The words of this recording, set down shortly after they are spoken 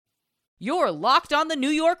You're Locked on the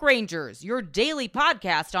New York Rangers, your daily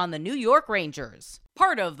podcast on the New York Rangers.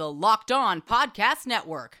 Part of the Locked On Podcast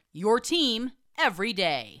Network, your team every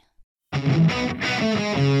day.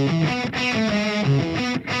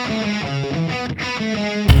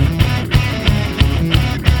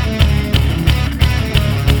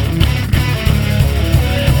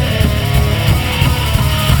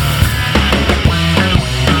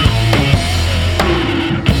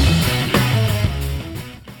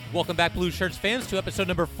 Welcome back, Blue Shirts fans, to episode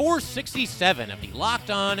number 467 of the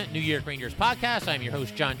Locked On New York Rangers podcast. I'm your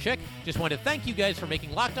host, John Chick. Just wanted to thank you guys for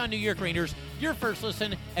making Locked On New York Rangers your first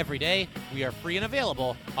listen every day. We are free and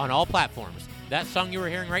available on all platforms. That song you are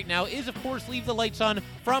hearing right now is, of course, Leave the Lights On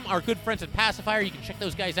from our good friends at Pacifier. You can check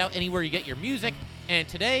those guys out anywhere you get your music. And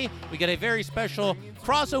today, we got a very special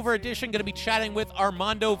crossover edition. Going to be chatting with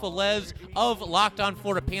Armando Velez of Locked On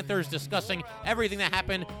Florida Panthers, discussing everything that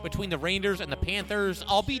happened between the Rangers and the Panthers.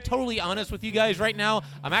 I'll be totally honest with you guys right now.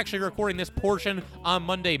 I'm actually recording this portion on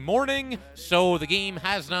Monday morning, so the game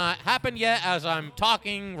has not happened yet as I'm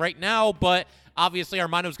talking right now, but obviously,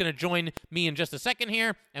 Armando's going to join me in just a second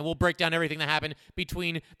here, and we'll break down everything that happened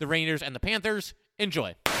between the Rangers and the Panthers.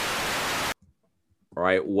 Enjoy. All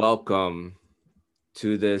right, welcome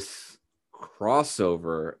to this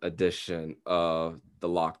crossover edition of the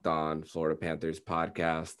Locked On Florida Panthers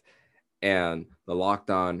podcast and the Locked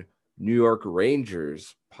On New York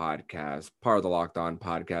Rangers podcast, part of the Locked On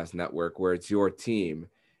Podcast Network, where it's your team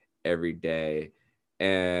every day.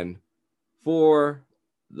 And for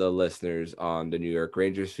the listeners on the New York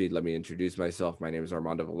Rangers feed, let me introduce myself. My name is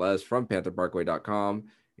Armando Velez from PantherParkway.com.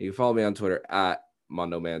 You can follow me on Twitter at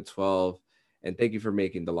MondoMan12. And thank you for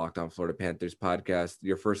making the Locked On Florida Panthers podcast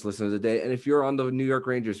your first listen of the day. And if you're on the New York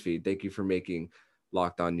Rangers feed, thank you for making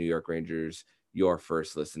Locked On New York Rangers your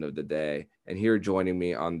first listen of the day. And here joining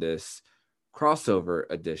me on this crossover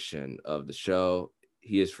edition of the show,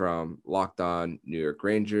 he is from Locked On New York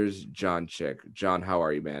Rangers, John Chick. John, how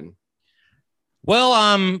are you, man? Well,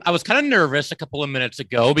 I was kind of nervous a couple of minutes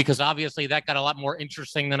ago because obviously that got a lot more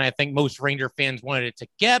interesting than I think most Ranger fans wanted it to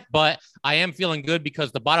get. But I am feeling good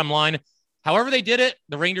because the bottom line, however they did it,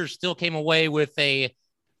 the Rangers still came away with a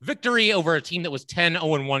victory over a team that was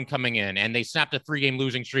 10-0-1 coming in, and they snapped a 3-game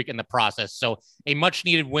losing streak in the process. So a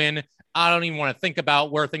much-needed win. I don't even want to think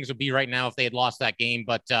about where things would be right now if they had lost that game,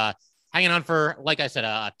 but hanging on for, like I said,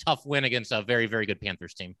 a tough win against a very, very good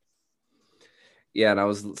Panthers team. Yeah, and I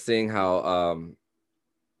was seeing how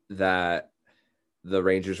that the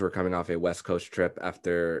Rangers were coming off a West Coast trip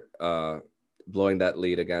after blowing that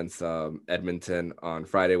lead against Edmonton on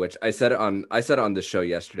Friday, which I said on the show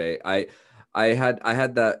yesterday. I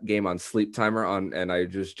had that game on sleep timer on, and I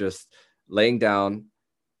was just laying down.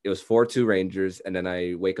 It was 4-2 Rangers, and then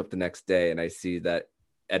I wake up the next day and I see that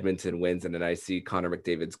Edmonton wins, and then I see Connor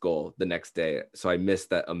McDavid's goal the next day. So I missed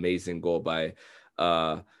that amazing goal by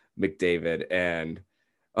McDavid, and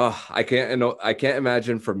I can't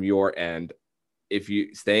imagine from your end if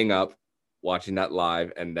you staying up watching that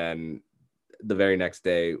live and then the very next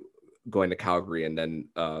day going to Calgary and then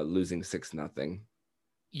losing 6-0.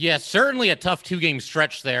 Yeah, certainly a tough 2-game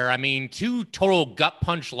stretch there. I mean, 2 total gut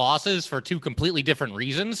punch losses for 2 completely different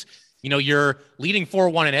reasons. You know, you're leading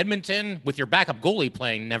 4-1 in Edmonton with your backup goalie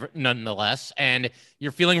playing nonetheless, and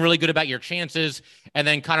you're feeling really good about your chances. And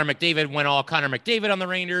then Connor McDavid went all Connor McDavid on the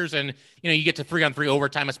Rangers, and, you know, you get to 3-on-3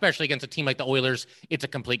 overtime, especially against a team like the Oilers. It's a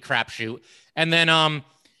complete crapshoot. And then,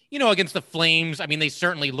 you know, against the Flames, I mean, they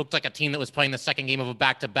certainly looked like a team that was playing the second game of a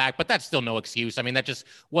back-to-back, but that's still no excuse. I mean, that just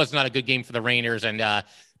was not a good game for the Rangers, and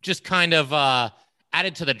just kind of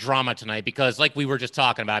added to the drama tonight because, like we were just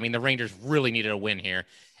talking about, I mean, the Rangers really needed a win here.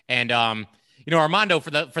 And, you know, Armando,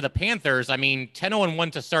 for the Panthers, I mean,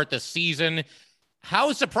 10-0-1 to start the season.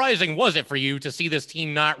 How surprising was it for you to see this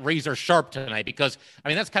team not razor sharp tonight? Because, I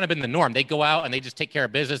mean, that's kind of been the norm. They go out and they just take care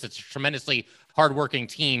of business. It's a tremendously hardworking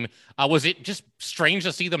team. Was it just strange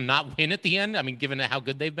to see them not win at the end? I mean, given how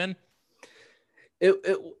good they've been? It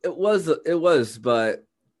was, but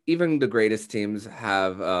even the greatest teams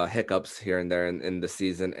have hiccups here and there in the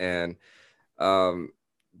season. And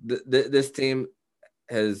this team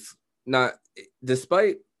has not,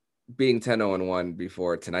 despite being 10-0-1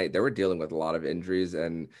 before tonight, they were dealing with a lot of injuries,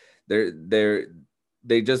 and Alexander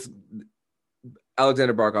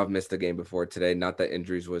Barkov missed the game before today. Not that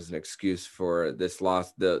injuries was an excuse for this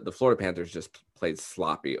loss. The Florida Panthers just played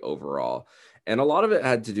sloppy overall, and a lot of it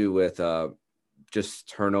had to do with just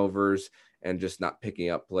turnovers and just not picking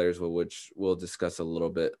up players, which we'll discuss a little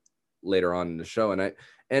bit later on in the show.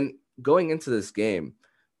 And going into this game,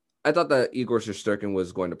 I thought that Igor Shesterkin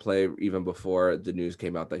was going to play even before the news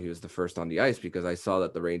came out that he was the first on the ice, because I saw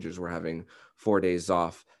that the Rangers were having 4 days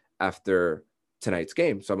off after tonight's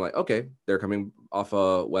game. So I'm like, okay, they're coming off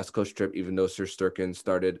a West Coast trip, even though Shesterkin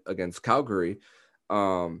started against Calgary.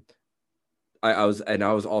 I was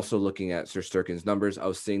also looking at Shesterkin's numbers. I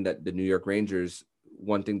was seeing that the New York Rangers,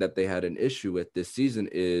 one thing that they had an issue with this season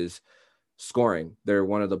is scoring. They're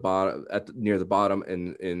one of the bottom near the bottom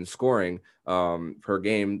in scoring per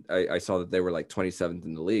game. I saw that they were like 27th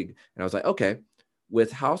in the league, and I was like, okay,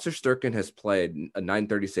 with how Shesterkin has played, a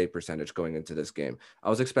 930 save percentage going into this game, I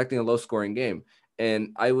was expecting a low scoring game,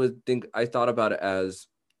 and I thought about it as,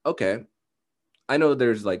 okay, I know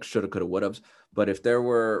there's like shoulda, coulda, woulda, but if there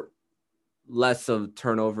were less of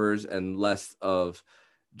turnovers and less of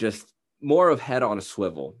just more of head on a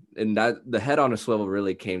swivel, and that the head on a swivel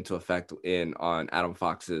really came to effect on Adam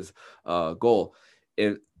Fox's goal.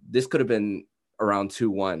 If this could have been around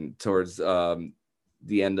 2-1 towards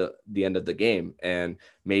the end of the game, and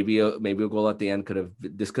maybe a goal at the end could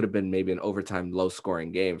have been maybe an overtime low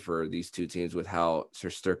scoring game for these two teams with how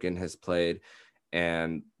Shesterkin has played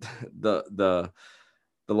and the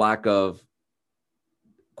lack of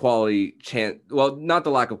quality chance. Well, not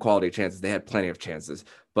the lack of quality chances. They had plenty of chances,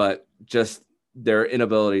 but just their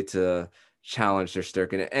inability to challenge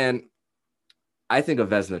Shesterkin. And I think a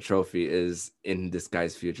Vezina trophy is in this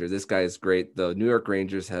guy's future. This guy is great. The New York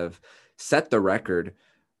Rangers have set the record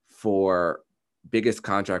for biggest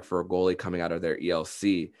contract for a goalie coming out of their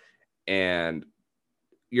ELC. And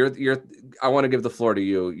I want to give the floor to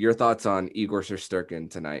you. Your thoughts on Igor Shesterkin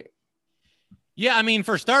tonight? Yeah, I mean,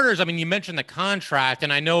 for starters, I mean, you mentioned the contract,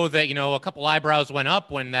 and I know that, a couple eyebrows went up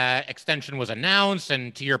when that extension was announced.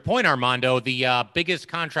 And to your point, Armando, the biggest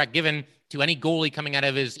contract given to any goalie coming out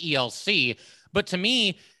of his ELC. But to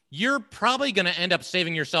me, you're probably going to end up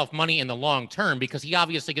saving yourself money in the long term because he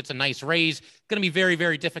obviously gets a nice raise. It's going to be very,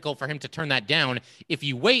 very difficult for him to turn that down. If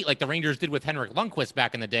you wait like the Rangers did with Henrik Lundqvist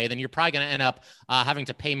back in the day, then you're probably going to end up having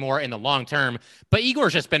to pay more in the long term. But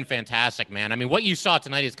Igor's just been fantastic, man. I mean, what you saw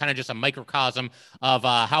tonight is kind of just a microcosm of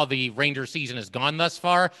how the Rangers season has gone thus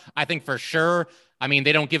far. I think for sure, I mean,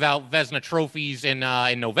 they don't give out Vezina trophies in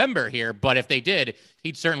November here, but if they did,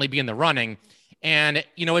 he'd certainly be in the running. And,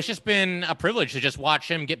 it's just been a privilege to just watch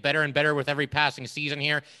him get better and better with every passing season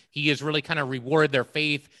here. He has really kind of rewarded their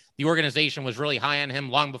faith. The organization was really high on him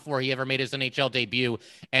long before he ever made his NHL debut.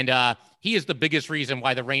 And he is the biggest reason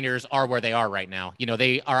why the Rangers are where they are right now.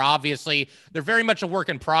 They're very much a work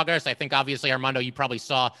in progress. I think, obviously, Armando, you probably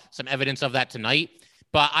saw some evidence of that tonight.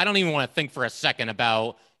 But I don't even want to think for a second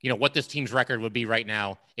about, what this team's record would be right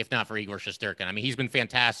now if not for Igor Shesterkin. I mean, he's been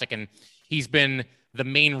fantastic, and he's been the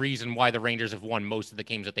main reason why the Rangers have won most of the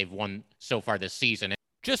games that they've won so far this season.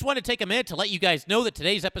 Just want to take a minute to let you guys know that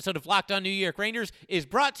today's episode of Locked On New York Rangers is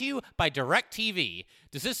brought to you by DirecTV.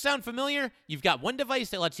 Does this sound familiar? You've got one device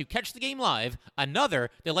that lets you catch the game live, another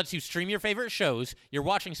that lets you stream your favorite shows, you're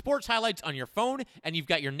watching sports highlights on your phone, and you've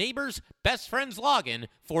got your neighbor's best friend's login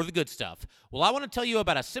for the good stuff. Well, I want to tell you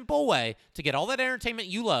about a simple way to get all that entertainment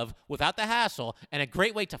you love without the hassle, and a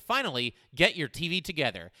great way to finally get your TV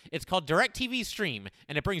together. It's called DirecTV Stream,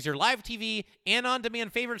 and it brings your live TV and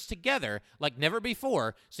on-demand favorites together like never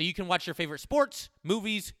before, so you can watch your favorite sports,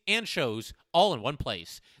 movies, and shows all in one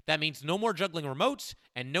place. That means no more juggling remotes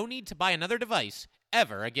and no need to buy another device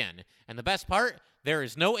ever again. And the best part, there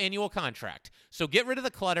is no annual contract. So get rid of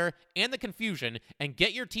the clutter and the confusion and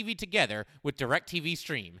get your TV together with DirecTV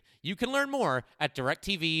Stream. You can learn more at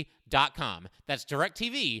directtv.com. That's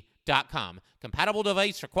directtv.com. Compatible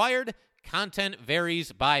device required. Content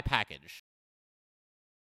varies by package.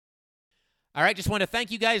 All right, just want to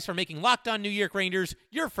thank you guys for making Locked On New York Rangers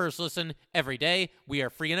your first listen every day. We are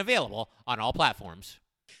free and available on all platforms.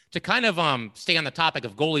 To kind of stay on the topic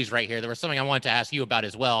of goalies right here, there was something I wanted to ask you about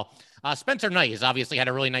as well. Spencer Knight has obviously had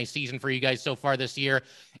a really nice season for you guys so far this year,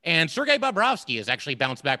 and Sergei Bobrovsky has actually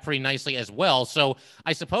bounced back pretty nicely as well. So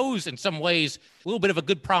I suppose in some ways, a little bit of a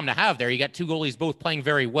good problem to have there. You got two goalies both playing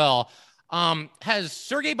very well. Has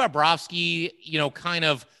Sergei Bobrovsky, kind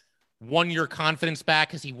of won your confidence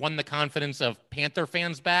back? Has he won the confidence of Panther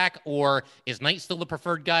fans back, or is Knight still the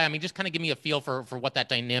preferred guy? I mean, just kind of give me a feel for what that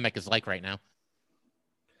dynamic is like right now.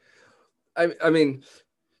 I mean,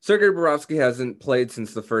 Sergei Bobrovsky hasn't played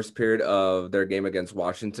since the first period of their game against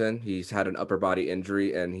Washington. He's had an upper body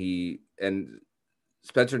injury, and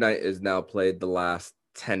Spencer Knight has now played the last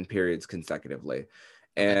 10 periods consecutively.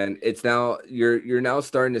 And it's now you're now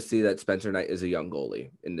starting to see that Spencer Knight is a young goalie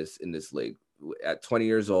in this league at 20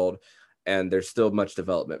 years old, and there's still much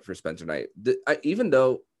development for Spencer Knight. Even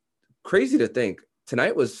though, crazy to think,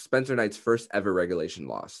 tonight was Spencer Knight's first ever regulation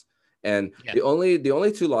loss. And Yeah. the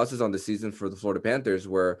only two losses on the season for the Florida Panthers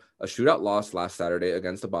were a shootout loss last Saturday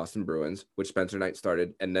against the Boston Bruins, which Spencer Knight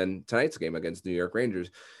started, and then tonight's game against New York Rangers.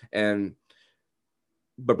 And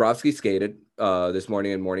Bobrovsky skated this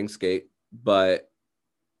morning in morning skate, but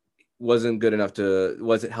wasn't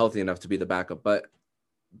healthy enough to be the backup. But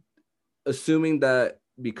assuming that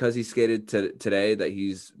because he skated today, that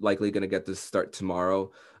he's likely going to get this start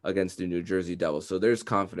tomorrow against the New Jersey Devils. So there's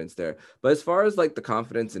confidence there. But as far as like the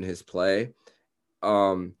confidence in his play,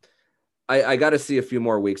 I got to see a few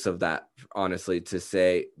more weeks of that, honestly, to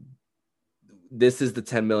say this is the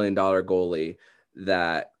 $10 million goalie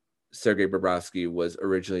that Sergei Bobrovsky was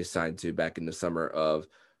originally signed to back in the summer of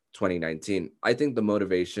 2019. I think the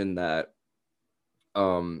motivation that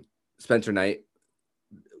Spencer Knight,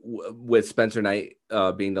 with Spencer Knight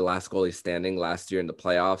being the last goalie standing last year in the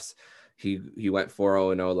playoffs, he went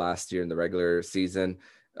 4-0-0 last year in the regular season,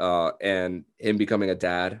 and him becoming a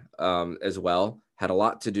dad as well had a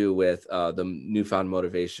lot to do with the newfound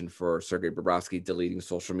motivation for Sergei Bobrovsky deleting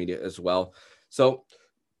social media as well. So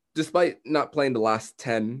despite not playing the last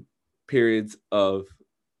 10 periods of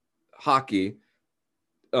hockey,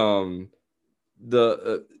 for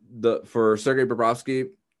Sergei Bobrovsky,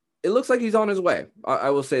 it looks like he's on his way.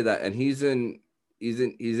 I will say that, and he's in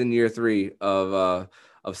year 3 of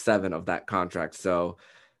 7 of that contract. So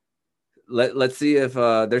let's see if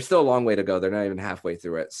there's still a long way to go. They're not even halfway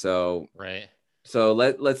through it. So Right. So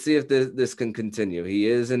let's see if this can continue. He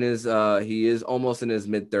is almost in his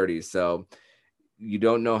mid-30s. So you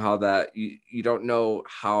don't know how you don't know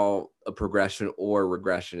how a progression or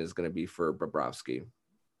regression is going to be for Bobrovsky.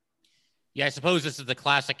 Yeah, I suppose this is the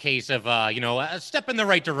classic case of, a step in the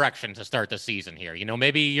right direction to start the season here.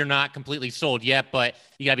 Maybe you're not completely sold yet, but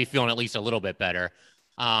you got to be feeling at least a little bit better.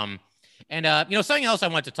 Something else I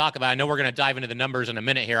want to talk about, I know we're going to dive into the numbers in a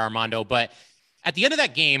minute here, Armando, but at the end of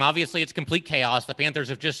that game, obviously it's complete chaos. The Panthers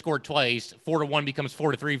have just scored twice. 4-1 becomes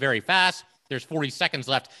 4-3 very fast. There's 40 seconds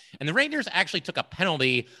left. And the Rangers actually took a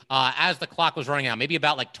penalty as the clock was running out, maybe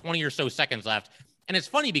about like 20 or so seconds left. And it's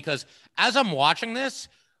funny because as I'm watching this,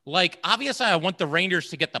 like, obviously, I want the Rangers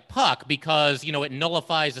to get the puck because, it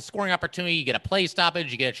nullifies the scoring opportunity. You get a play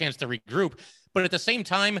stoppage. You get a chance to regroup. But at the same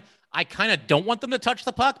time, I kind of don't want them to touch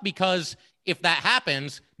the puck because if that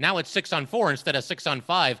happens, now it's 6-on-4 instead of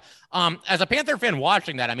 6-on-5. As a Panther fan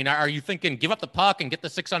watching that, I mean, are you thinking give up the puck and get the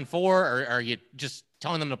 6-on-4, or are you just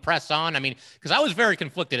telling them to press on? I mean, because I was very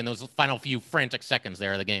conflicted in those final few frantic seconds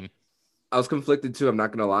there of the game. I was conflicted too. I'm not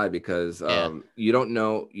going to lie, because you don't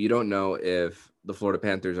know if the Florida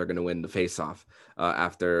Panthers are going to win the faceoff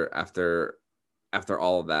after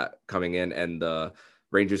all of that coming in, and the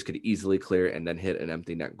Rangers could easily clear and then hit an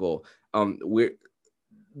empty net goal.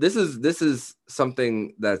 This is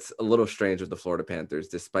something that's a little strange with the Florida Panthers,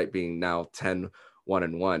 despite being now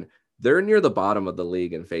 10-1-1. They're near the bottom of the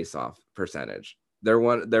league in faceoff percentage.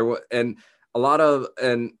 And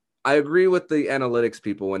I agree with the analytics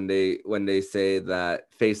people when they say that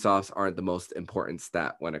faceoffs aren't the most important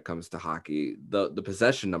stat when it comes to hockey. The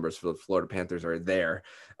possession numbers for the Florida Panthers are there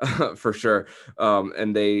for sure,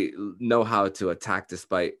 and they know how to attack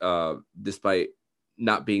despite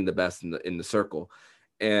not being the best in the circle.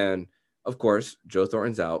 And of course, Joe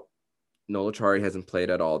Thornton's out. Noel Acciari hasn't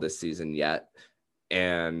played at all this season yet,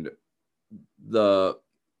 and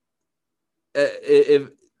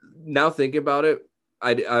if now thinking about it,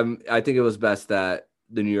 I think it was best that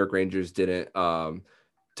the New York Rangers didn't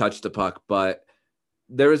touch the puck, but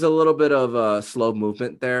there was a little bit of a slow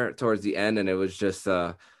movement there towards the end, and it was just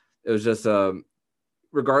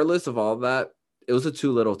regardless of all that, it was a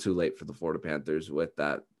too little, too late for the Florida Panthers with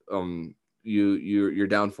that. You're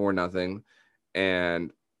down 4-0,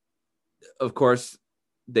 and of course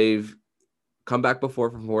they've come back before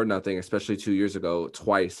from 4-0, especially 2 years ago,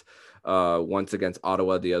 twice. Once against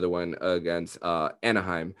Ottawa, the other one against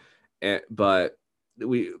Anaheim. But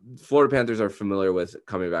Florida Panthers are familiar with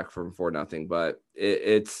coming back from 4-0, but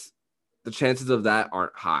it's the chances of that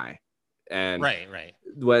aren't high. And right.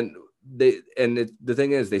 When the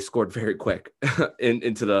thing is, they scored very quick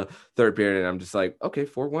into the third period, and I'm just like, okay,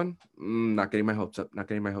 4-1, not getting my hopes up.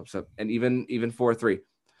 And even 4-3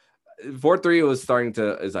 was starting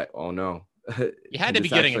to, is like, oh no. You had to be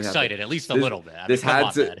getting excited at least a little bit. It's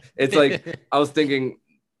like I was thinking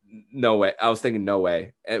no way.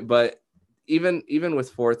 But even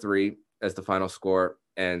with 4-3 as the final score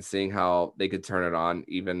and seeing how they could turn it on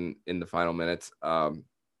even in the final minutes, one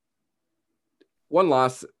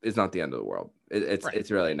loss is not the end of the world. It's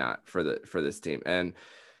really not for this team. And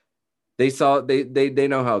they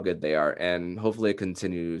know how good they are, and hopefully it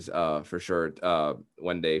continues for sure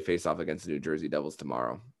when they face off against the New Jersey Devils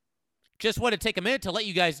tomorrow. Just want to take a minute to let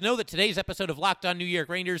you guys know that today's episode of Locked On New York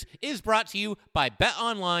Rangers is brought to you by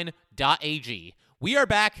BetOnline.ag. We are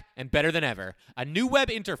back and better than ever. A new web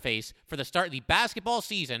interface for the start of the basketball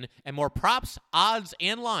season and more props, odds,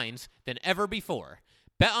 and lines than ever before.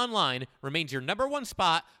 BetOnline remains your number one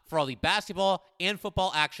spot for all the basketball and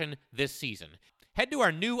football action this season. Head to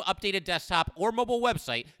our new updated desktop or mobile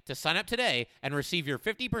website to sign up today and receive your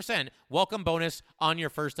 50% welcome bonus on your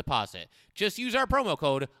first deposit. Just use our promo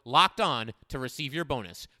code LOCKEDON to receive your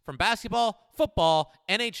bonus. From basketball, football,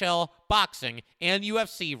 NHL, boxing, and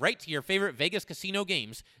UFC right to your favorite Vegas casino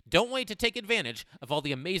games, don't wait to take advantage of all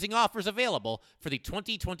the amazing offers available for the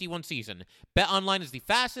 2021 season. BetOnline is the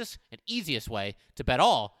fastest and easiest way to bet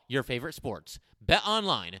all your favorite sports.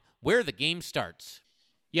 BetOnline, where the game starts.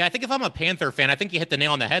 Yeah, I think if I'm a Panther fan, I think you hit the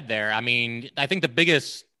nail on the head there. I mean, I think the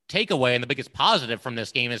biggest takeaway and the biggest positive from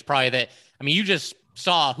this game is probably that, I mean, you just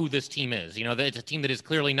saw who this team is. You know, it's a team that is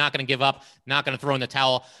clearly not going to give up, not going to throw in the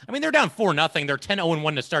towel. I mean, they're down 4-0. They're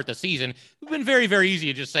 10-0-1 to start the season. It's been very, very easy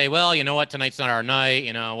to just say, well, you know what, tonight's not our night,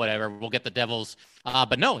 you know, whatever, we'll get the Devils.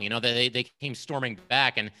 But no, you know, they came storming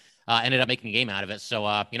back and ended up making a game out of it.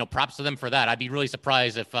 So, you know, props to them for that. I'd be really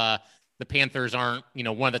surprised if the Panthers aren't, you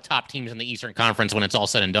know, one of the top teams in the Eastern Conference when it's all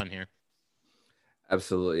said and done here.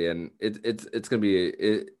 Absolutely, and it's gonna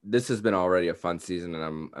be. This has been already a fun season,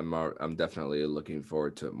 and I'm definitely looking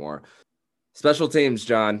forward to it more. Special teams,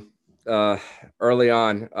 John. Early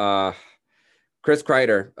on, Chris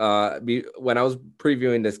Kreider. When I was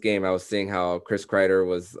previewing this game, I was seeing how Chris Kreider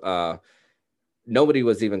was. Nobody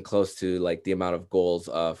was even close to like the amount of goals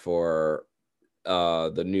for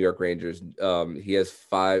the New York Rangers. He has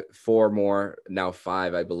five more,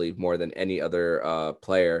 I believe, more than any other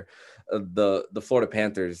player. The Florida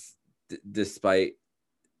Panthers, despite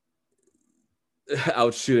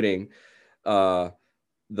outshooting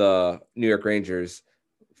the New York Rangers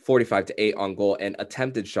 45-8 on goal and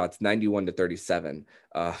attempted shots 91-37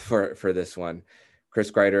 for this one.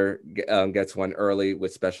 Chris Kreider gets one early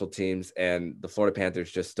with special teams, and the Florida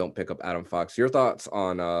Panthers just don't pick up Adam Fox. Your thoughts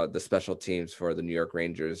on the special teams for the New York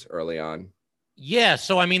Rangers early on? Yeah,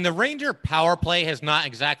 so I mean, the Ranger power play has not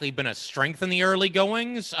exactly been a strength in the early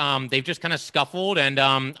goings. They've just kind of scuffled, and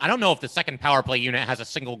I don't know if the second power play unit has a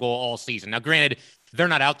single goal all season. Now, granted, they're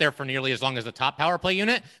not out there for nearly as long as the top power play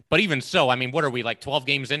unit, but even so, I mean, what are we, like 12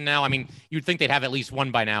 games in now? I mean, you'd think they'd have at least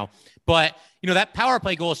one by now. But, you know, that power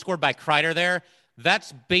play goal scored by Kreider there,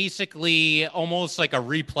 that's basically almost like a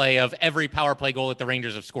replay of every power play goal that the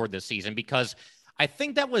Rangers have scored this season, because I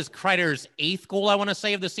think that was Kreider's 8th goal, I want to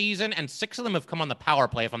say, of the season, and 6 of them have come on the power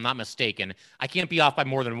play, if I'm not mistaken. I can't be off by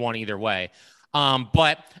more than one either way.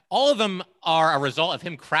 But all of them are a result of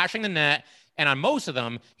him crashing the net, and on most of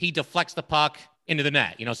them, he deflects the puck into the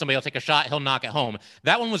net. You know, somebody will take a shot, he'll knock it home.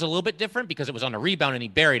 That one was a little bit different because it was on a rebound and he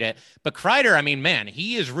buried it. But Kreider, I mean, man,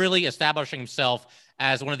 he is really establishing himself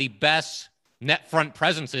as one of the best net front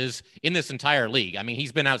presences in this entire league. I mean,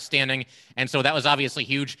 he's been outstanding, and so that was obviously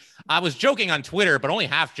huge. I was joking on Twitter, but only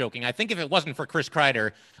half joking. I think if it wasn't for Chris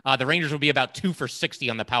Kreider, the Rangers would be about 2 for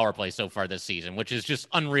 60 on the power play so far this season, which is just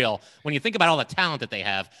unreal. When you think about all the talent that they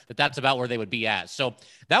have, that's about where they would be at. So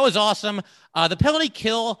that was awesome. The penalty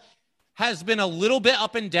kill has been a little bit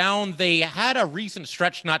up and down. They had a recent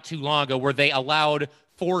stretch not too long ago where they allowed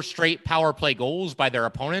 4 straight power play goals by their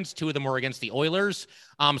opponents. 2 of them were against the Oilers.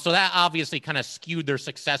 So that obviously kind of skewed their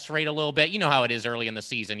success rate a little bit. You know how it is early in the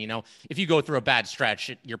season. You know, if you go through a bad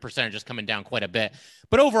stretch, your percentage is coming down quite a bit.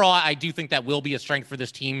 But overall, I do think that will be a strength for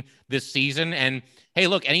this team this season. And hey,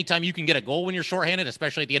 look, anytime you can get a goal when you're shorthanded,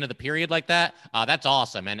 especially at the end of the period like that, that's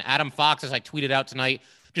awesome. And Adam Fox, as I tweeted out tonight,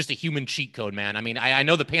 just a human cheat code, man. I mean, I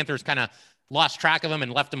know the Panthers kind of lost track of him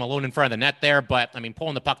and left him alone in front of the net there. But, I mean,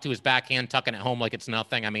 pulling the puck to his backhand, tucking it home like it's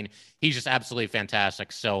nothing. I mean, he's just absolutely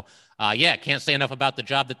fantastic. So, yeah, can't say enough about the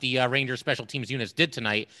job that the Rangers special teams units did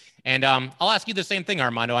tonight. And I'll ask you the same thing,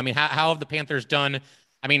 Armando. I mean, how have the Panthers done?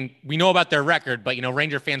 I mean, we know about their record, but, you know,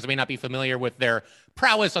 Ranger fans may not be familiar with their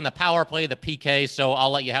prowess on the power play, the PK. So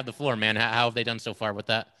I'll let you have the floor, man. How have they done so far with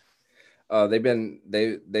that? They're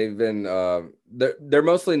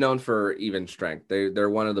mostly known for even strength. They're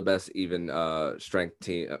one of the best even strength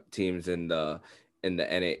teams in the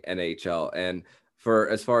NHL. And for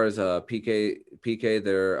as far as PK,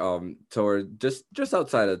 they're toward just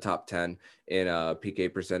outside of the top 10 in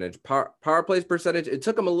PK percentage. Power plays percentage. It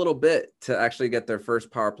took them a little bit to actually get their first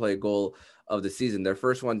power play goal of the season. Their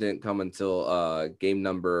first one didn't come until game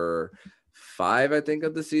number 5, I think,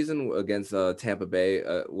 of the season against Tampa Bay,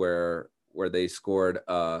 where they scored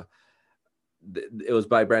it was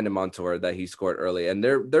by Brandon Montour that he scored early, and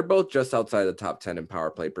they're both just outside the top 10 in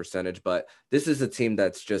power play percentage. But this is a team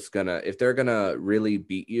that's just if they're gonna really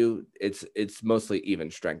beat you, it's mostly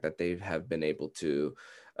even strength that they have been able to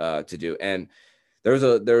do. And there's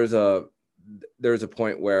a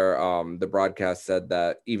point where the broadcast said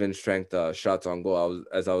that even strength shots on goal.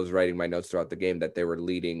 As I was writing my notes throughout the game, that they were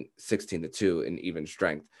leading 16-2 in even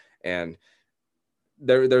strength, and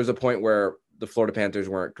there's a point where the Florida Panthers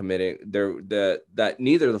weren't committing that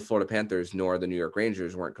neither the Florida Panthers nor the New York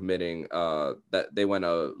Rangers weren't committing that they went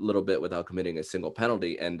a little bit without committing a single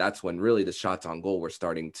penalty. And that's when really the shots on goal were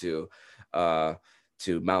starting to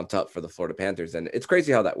mount up for the Florida Panthers. And it's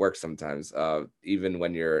crazy how that works sometimes, even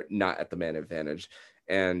when you're not at the man advantage.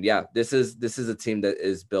 And yeah, this is a team that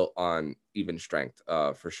is built on even strength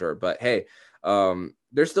for sure. But hey,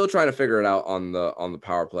 they're still trying to figure it out on the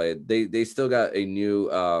power play. They still got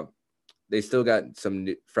they still got some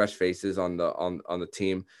fresh faces on the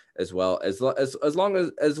team as well as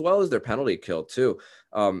their penalty kill too.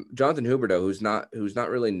 Jonathan Huberdeau, who's not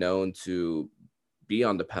really known to be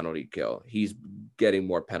on the penalty kill, he's getting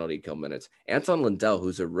more penalty kill minutes. Anton Lundell,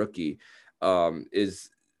 who's a rookie, is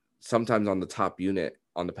sometimes on the top unit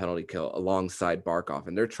on the penalty kill alongside Barkov,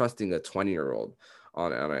 and they're trusting a 20-year-old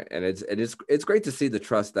on it. And it's great to see the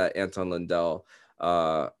trust that Anton Lundell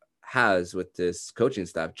has with this coaching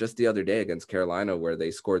staff. Just the other day against Carolina, where they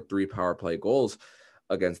scored 3 power play goals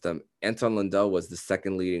against them, Anton Lundell was the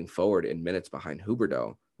second leading forward in minutes behind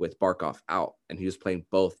Huberdeau with Barkov out, and he was playing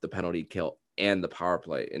both the penalty kill and the power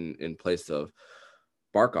play in place of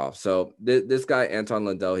Barkov. So this guy Anton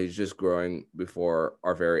Lundell, he's just growing before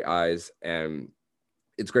our very eyes, and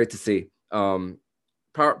it's great to see. Power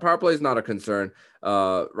play is not a concern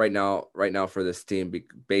right now for this team,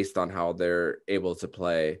 based on how they're able to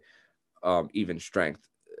play even strength,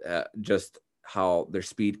 just how their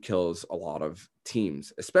speed kills a lot of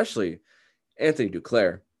teams, especially Anthony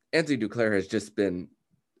Duclair. Anthony Duclair has just been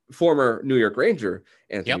former New York Ranger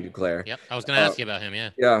Anthony Duclair. Yep, I was going to ask you about him.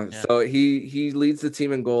 Yeah. So he leads the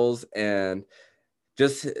team in goals, and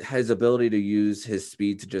just his ability to use his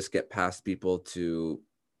speed to just get past people to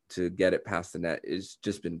get it past the net is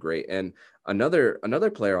just been great. And another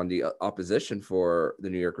player on the opposition for the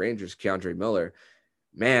New York Rangers, Keandre Miller,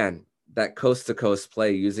 man, that coast to coast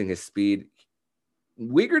play using his speed.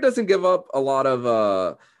 Uyghur doesn't give up a lot of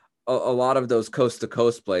those coast to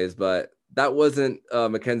coast plays, but that wasn't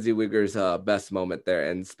Mackenzie Uyghur's best moment there.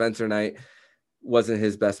 And Spencer Knight wasn't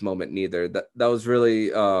his best moment neither. That was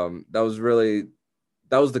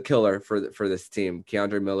the killer for this team.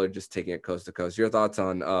 Keandre Miller just taking it coast to coast. Your thoughts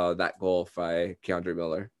on that goal by Keandre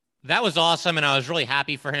Miller? That was awesome, and I was really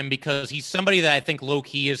happy for him because he's somebody that I think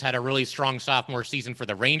low-key has had a really strong sophomore season for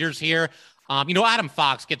the Rangers here. Adam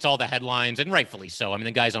Fox gets all the headlines, and rightfully so. I mean,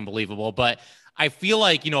 the guy's unbelievable, but I feel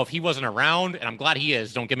like, if he wasn't around, and I'm glad he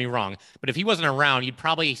is, don't get me wrong, but if he wasn't around, you'd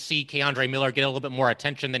probably see Keandre Miller get a little bit more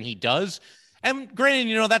attention than he does. And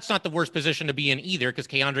granted, that's not the worst position to be in either, because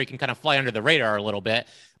Keandre can kind of fly under the radar a little bit.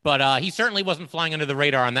 But he certainly wasn't flying under the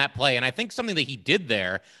radar on that play. And I think something that he did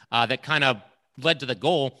there that kind of led to the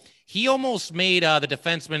goal, he almost made the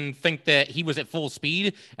defenseman think that he was at full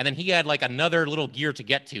speed, and then he had like another little gear to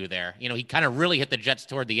get to there. He kind of really hit the Jets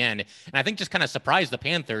toward the end. And I think just kind of surprised the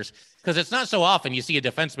Panthers, because it's not so often you see a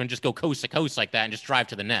defenseman just go coast to coast like that and just drive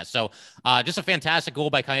to the net. So just a fantastic goal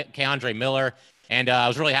by Keandre Miller. And I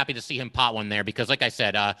was really happy to see him pot one there because, like I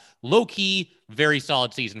said, low-key, very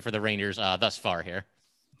solid season for the Rangers thus far here.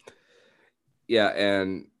 Yeah,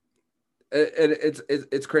 and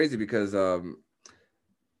it's crazy because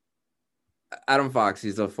Adam Fox,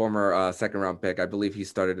 he's a former second-round pick. I believe he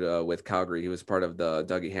started with Calgary. He was part of the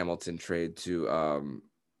Dougie Hamilton trade to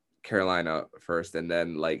Carolina first, and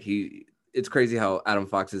then it's crazy how Adam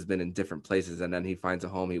Fox has been in different places, and then he finds a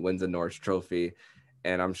home. He wins a Norris Trophy.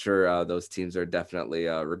 And I'm sure those teams are definitely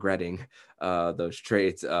regretting those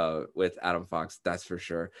trades with Adam Fox. That's for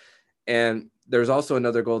sure. And there's also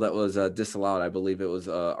another goal that was disallowed. I believe it was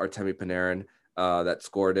Artemi Panarin that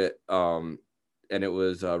scored it. And it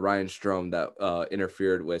was Ryan Strome that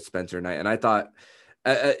interfered with Spencer Knight. And I thought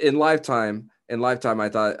in lifetime,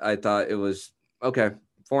 I thought it was okay.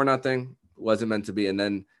 4-0 wasn't meant to be. And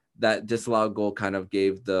then that disallowed goal kind of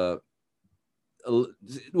gave it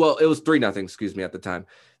was 3-0, excuse me, at the time.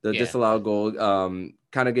 The disallowed goal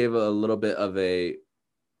kind of gave a little bit of a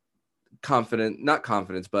not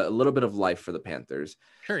confidence, but a little bit of life for the Panthers.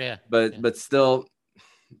 Sure, yeah. But still,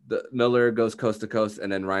 the Miller goes coast to coast,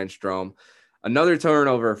 and then Ryan Strome. Another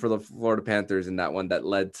turnover for the Florida Panthers in that one that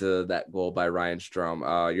led to that goal by Ryan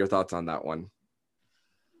Strome. Your thoughts on that one?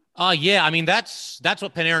 Yeah, I mean that's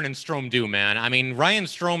what Panarin and Strome do, man. I mean, Ryan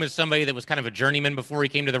Strome is somebody that was kind of a journeyman before he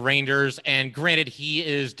came to the Rangers, and granted, he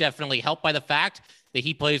is definitely helped by the fact that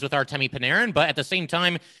he plays with Artemi Panarin, but at the same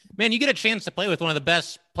time, man, you get a chance to play with one of the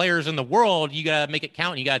best players in the world, you got to make it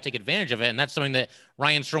count, and you got to take advantage of it, and that's something that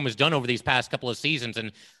Ryan Strome has done over these past couple of seasons.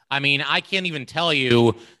 And I mean, I can't even tell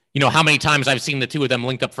you, how many times I've seen the two of them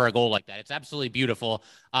link up for a goal like that. It's absolutely beautiful.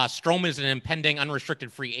 Strome is an impending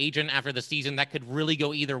unrestricted free agent after the season. That could really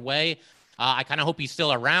go either way. I kind of hope he's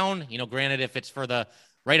still around, granted if it's for the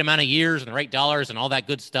right amount of years and the right dollars and all that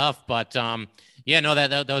good stuff. But yeah, no,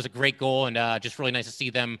 that was a great goal, and just really nice to see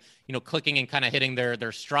them, clicking and kind of hitting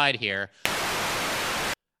their stride here.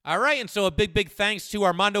 All right, and so a big thanks to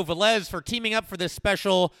Armando Velez for teaming up for this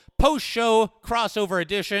special post-show crossover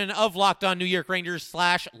edition of Locked On New York Rangers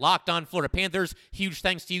 / Locked On Florida Panthers. Huge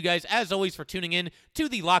thanks to you guys, as always, for tuning in to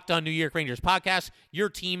the Locked On New York Rangers podcast, your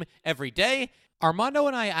team every day. Armando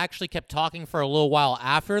and I actually kept talking for a little while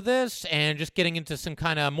after this and just getting into some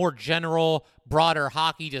kind of more general, broader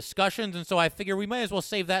hockey discussions, and so I figure we might as well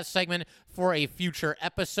save that segment for a future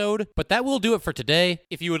episode. But that will do it for today.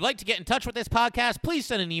 If you would like to get in touch with this podcast, please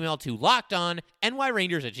send an email to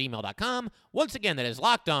lockedonnyrangers@gmail.com. Once again, that is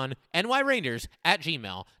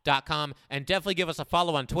lockedonnyrangers@gmail.com. And definitely give us a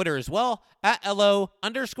follow on Twitter as well,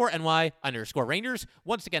 @LO_NY_Rangers.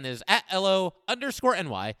 Once again, that is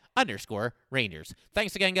 @LO_NY_Rangers.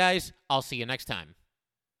 Thanks again, guys. I'll see you next time.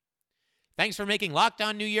 Thanks for making Locked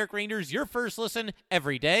On New York Rangers your first listen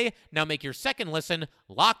every day. Now make your second listen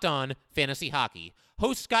Locked On Fantasy Hockey.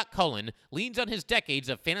 Host Scott Cullen leans on his decades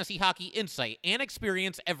of fantasy hockey insight and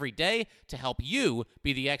experience every day to help you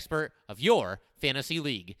be the expert of your fantasy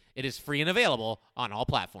league. It is free and available on all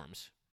platforms.